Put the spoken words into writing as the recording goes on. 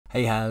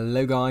Hey,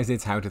 hello guys,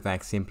 it's How to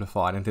Tech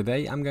Simplified, and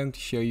today I'm going to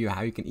show you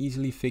how you can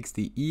easily fix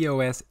the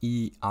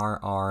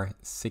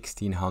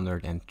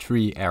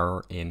EOS-ERR-1603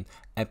 error in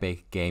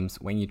Epic Games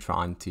when you're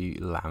trying to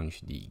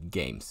launch the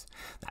games.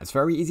 Now, it's a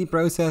very easy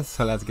process,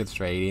 so let's get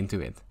straight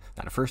into it.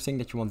 Now, the first thing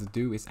that you want to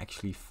do is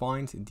actually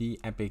find the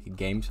Epic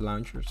Games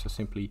Launcher. So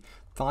simply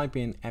type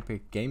in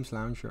Epic Games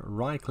Launcher,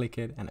 right click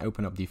it and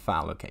open up the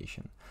file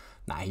location.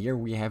 Now here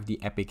we have the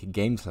Epic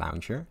Games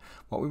Launcher.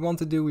 What we want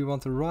to do, we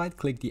want to right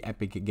click the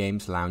Epic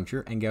Games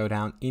Launcher and go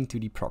down into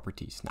the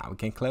properties. Now we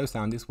can close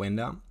down this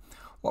window.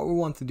 What we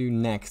want to do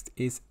next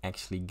is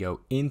actually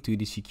go into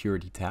the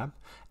security tab,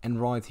 and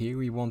right here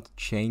we want to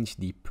change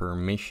the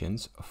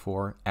permissions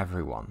for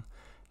everyone.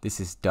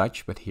 This is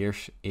Dutch, but here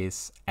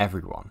is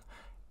everyone.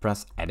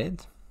 Press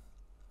edit.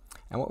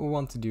 And what we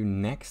want to do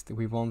next,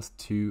 we want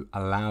to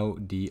allow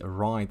the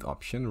write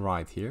option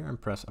right here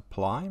and press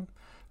apply.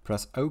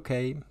 Press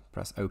OK,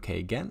 press OK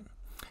again.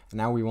 And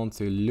now we want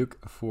to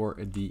look for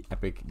the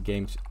Epic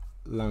Games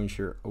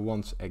Launcher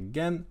once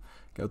again.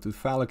 Go to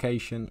file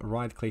location,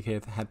 right click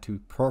it, head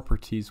to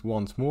properties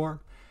once more.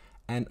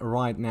 And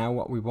right now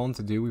what we want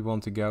to do, we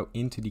want to go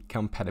into the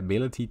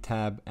Compatibility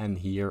tab and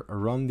here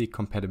run the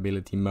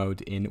compatibility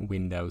mode in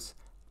Windows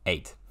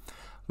 8.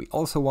 We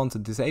also want to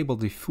disable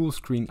the full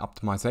screen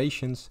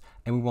optimizations,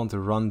 and we want to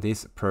run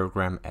this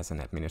program as an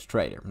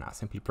administrator. Now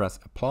simply press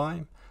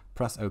apply,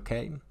 press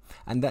OK,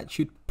 and that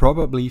should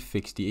probably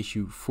fix the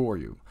issue for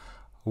you.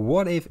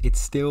 What if it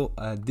still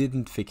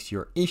didn't fix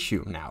your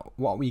issue? Now,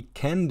 what we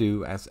can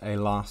do as a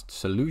last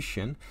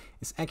solution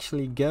is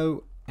actually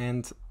go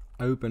and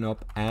open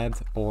up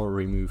add or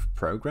remove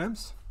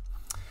programs.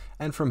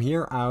 And from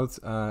here out,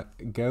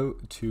 go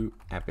to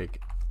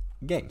Epic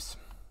Games.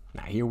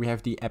 Now here we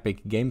have the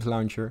Epic Games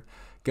Launcher.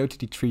 Go to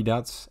the three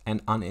dots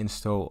and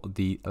uninstall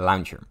the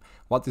launcher.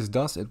 What this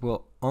does, it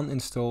will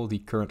uninstall the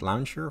current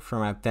launcher.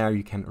 From out there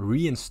you can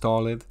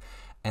reinstall it,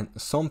 and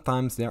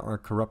sometimes there are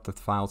corrupted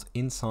files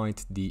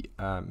inside the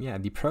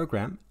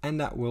program, and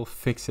that will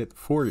fix it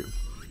for you.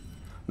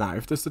 Now,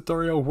 if this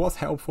tutorial was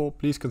helpful,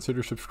 please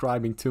consider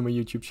subscribing to my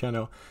YouTube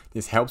channel.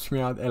 This helps me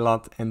out a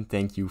lot, and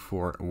thank you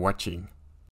for watching.